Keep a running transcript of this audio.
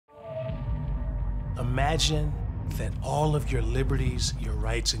Imagine that all of your liberties, your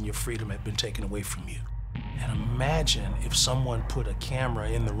rights, and your freedom have been taken away from you. And imagine if someone put a camera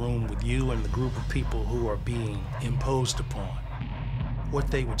in the room with you and the group of people who are being imposed upon,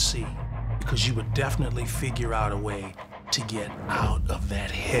 what they would see, because you would definitely figure out a way to get out of that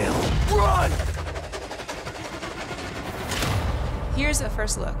hell. Run! Here's a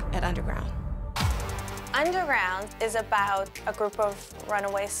first look at Underground. Underground is about a group of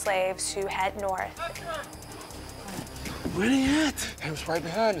runaway slaves who head north. Where they at? It was right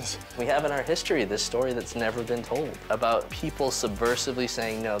behind us. We have in our history this story that's never been told about people subversively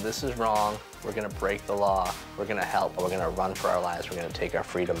saying, no, this is wrong, we're gonna break the law, we're gonna help, we're gonna run for our lives, we're gonna take our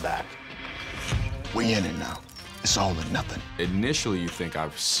freedom back. We in it now. It's all or nothing. Initially, you think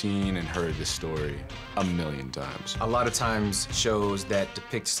I've seen and heard this story a million times. A lot of times, shows that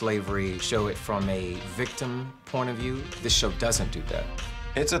depict slavery show it from a victim point of view. This show doesn't do that.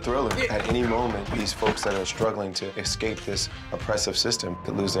 It's a thriller. At any moment, these folks that are struggling to escape this oppressive system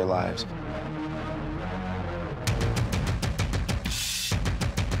could lose their lives.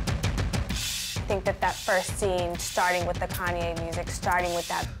 I think that first scene, starting with the Kanye music, starting with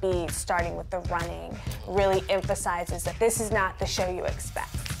that beat, starting with the running, really emphasizes that this is not the show you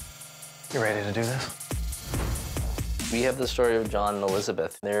expect. You ready to do this? We have the story of John and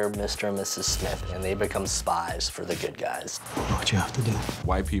Elizabeth. They're Mr. and Mrs. Smith, and they become spies for the good guys. What you have to do.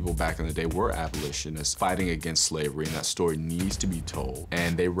 White people back in the day were abolitionists fighting against slavery, and that story needs to be told,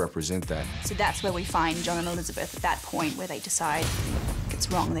 and they represent that. So that's where we find John and Elizabeth at that point where they decide if it's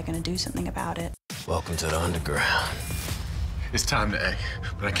wrong, they're going to do something about it. Welcome to the underground. It's time to act,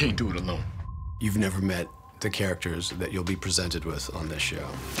 but I can't do it alone. You've never met the characters that you'll be presented with on this show.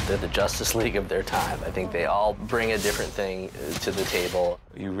 They're the Justice League of their time. I think they all bring a different thing to the table.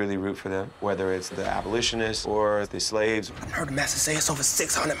 You really root for them, whether it's the abolitionists or the slaves. I heard the master say it's over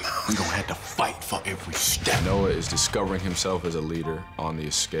 600 miles. We're gonna have to fight for every step. Noah is discovering himself as a leader on the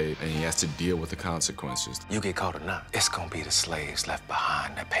escape, and he has to deal with the consequences. You get caught or not, it's gonna be the slaves left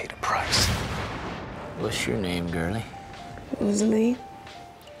behind that pay the price. What's your name, girlie? Rosalie.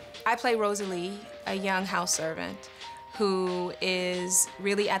 I play Rosalie, a young house servant who is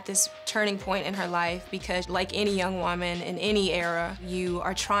really at this turning point in her life because, like any young woman in any era, you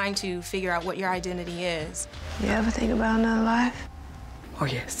are trying to figure out what your identity is. You ever think about another life? Oh,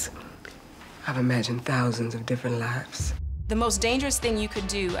 yes. I've imagined thousands of different lives. The most dangerous thing you could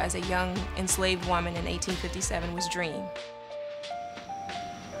do as a young enslaved woman in 1857 was dream.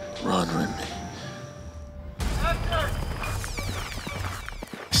 Run with me.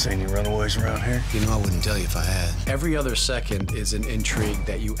 See any runaways around here? You know I wouldn't tell you if I had. Every other second is an intrigue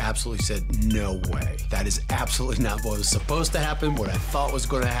that you absolutely said, no way. That is absolutely not what was supposed to happen, what I thought was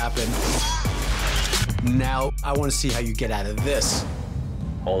going to happen. Now, I want to see how you get out of this.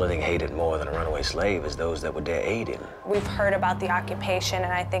 Only thing hated more than a runaway slave is those that would dare aid him. We've heard about the occupation,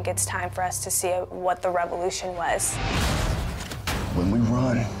 and I think it's time for us to see what the revolution was. When we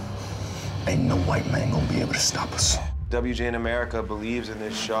run, ain't no white man gonna be able to stop us. WGN America believes in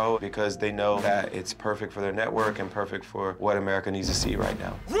this show because they know that it's perfect for their network and perfect for what America needs to see right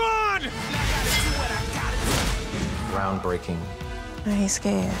now. Run! Groundbreaking. He's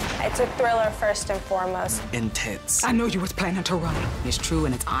scared. It's a thriller first and foremost. Intense. I know you was planning to run. It's true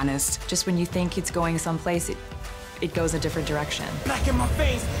and it's honest. Just when you think it's going someplace, it goes a different direction. Black in my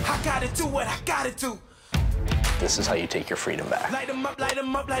face, I gotta do what I gotta do. This is how you take your freedom back. Light 'em up, light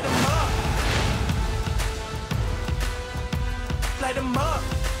 'em up, light 'em up. Light 'em up.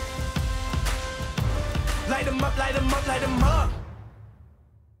 Light 'em up, light 'em up, light 'em up.